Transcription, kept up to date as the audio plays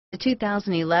The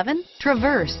 2011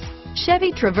 Traverse.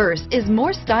 Chevy Traverse is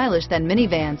more stylish than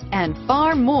minivans and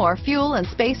far more fuel and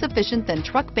space efficient than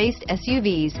truck-based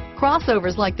SUVs.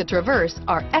 Crossovers like the Traverse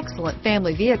are excellent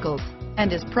family vehicles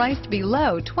and is priced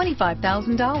below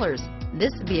 $25,000.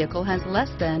 This vehicle has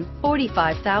less than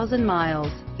 45,000 miles.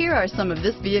 Here are some of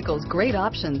this vehicle's great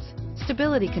options: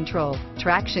 stability control,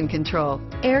 traction control,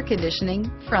 air conditioning,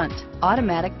 front,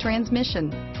 automatic transmission,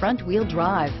 front wheel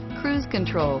drive, cruise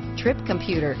control, trip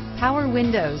computer, power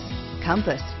windows,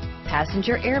 compass,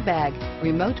 passenger airbag,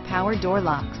 remote power door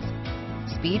locks,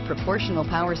 speed proportional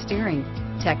power steering,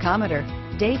 tachometer,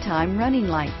 daytime running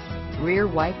lights, rear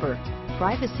wiper,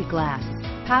 privacy glass,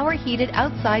 power heated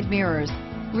outside mirrors,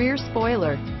 rear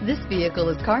spoiler. This vehicle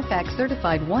is Carfax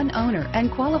certified one owner and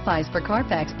qualifies for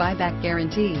Carfax buyback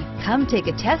guarantee. Come take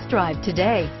a test drive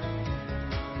today.